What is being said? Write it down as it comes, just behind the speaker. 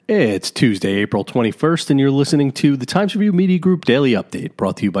It's Tuesday, April 21st, and you're listening to the Times Review Media Group Daily Update,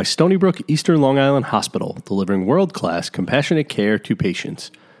 brought to you by Stony Brook Eastern Long Island Hospital, delivering world-class, compassionate care to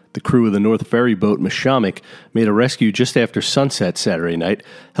patients. The crew of the North Ferry boat Mishamik made a rescue just after sunset Saturday night,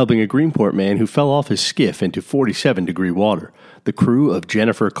 helping a Greenport man who fell off his skiff into 47-degree water. The crew of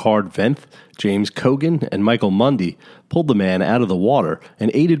Jennifer Card-Venth, James Cogan, and Michael Mundy pulled the man out of the water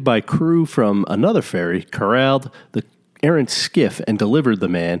and, aided by crew from another ferry, corralled the errant skiff and delivered the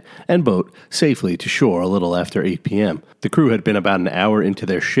man and boat safely to shore a little after 8 p.m. The crew had been about an hour into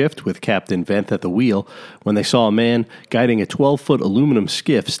their shift with Captain Venth at the wheel when they saw a man guiding a 12-foot aluminum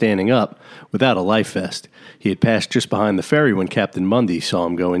skiff standing up without a life vest. He had passed just behind the ferry when Captain Mundy saw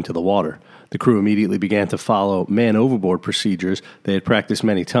him go into the water. The crew immediately began to follow man-overboard procedures they had practiced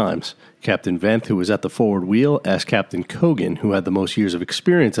many times. Captain Venth, who was at the forward wheel, asked Captain Cogan, who had the most years of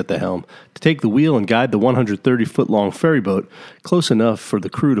experience at the helm, to take the wheel and guide the 130-foot-long ferry boat close enough for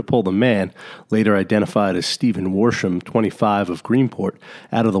the crew to pull the man, later identified as Stephen Worsham, 25, of Greenport,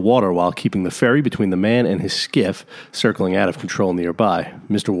 out of the water while keeping the ferry between the man and his skiff, circling out of control nearby.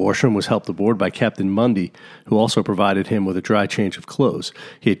 Mr. Worsham was helped aboard by Captain Mundy, who also provided him with a dry change of clothes.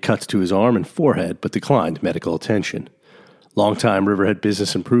 He had cuts to his arm and forehead, but declined medical attention. Longtime Riverhead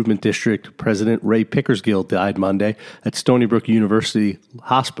Business Improvement District President Ray Pickersgill died Monday at Stony Brook University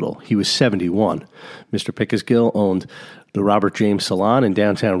Hospital. He was 71. Mr. Pickersgill owned the Robert James Salon in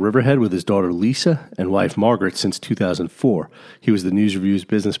downtown Riverhead with his daughter Lisa and wife Margaret since 2004. He was the News Review's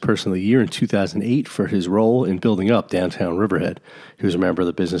Business Person of the Year in 2008 for his role in building up downtown Riverhead. He was a member of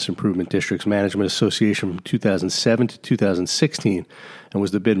the Business Improvement District's Management Association from 2007 to 2016 and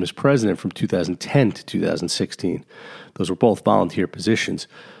was the BIDMA's president from 2010 to 2016. Those were both volunteer positions.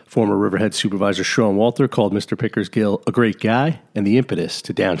 Former Riverhead Supervisor Sean Walter called Mr. Pickersgill a great guy and the impetus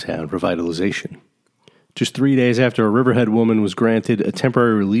to downtown revitalization. Just 3 days after a Riverhead woman was granted a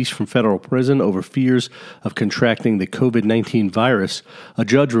temporary release from federal prison over fears of contracting the COVID-19 virus, a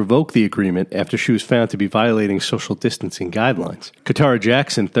judge revoked the agreement after she was found to be violating social distancing guidelines. Katara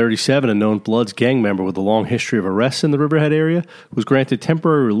Jackson, 37, a known Bloods gang member with a long history of arrests in the Riverhead area, was granted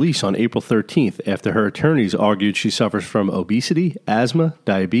temporary release on April 13th after her attorneys argued she suffers from obesity, asthma,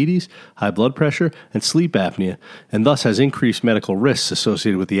 diabetes, high blood pressure, and sleep apnea, and thus has increased medical risks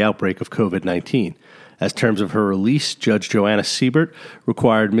associated with the outbreak of COVID-19. As terms of her release, Judge Joanna Siebert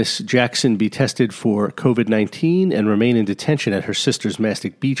required Ms. Jackson be tested for COVID-19 and remain in detention at her sister's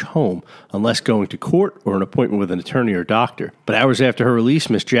Mastic Beach home unless going to court or an appointment with an attorney or doctor. But hours after her release,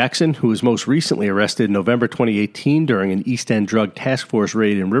 Ms. Jackson, who was most recently arrested in November 2018 during an East End Drug Task Force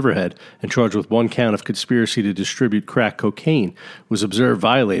raid in Riverhead and charged with one count of conspiracy to distribute crack cocaine, was observed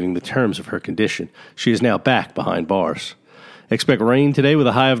violating the terms of her condition. She is now back behind bars. Expect rain today with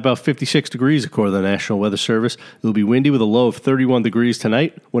a high of about 56 degrees, according to the National Weather Service. It will be windy with a low of 31 degrees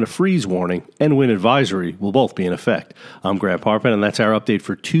tonight, when a freeze warning and wind advisory will both be in effect. I'm Grant Parpin, and that's our update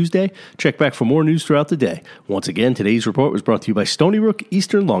for Tuesday. Check back for more news throughout the day. Once again, today's report was brought to you by Stony Brook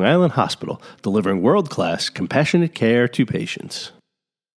Eastern Long Island Hospital, delivering world-class, compassionate care to patients.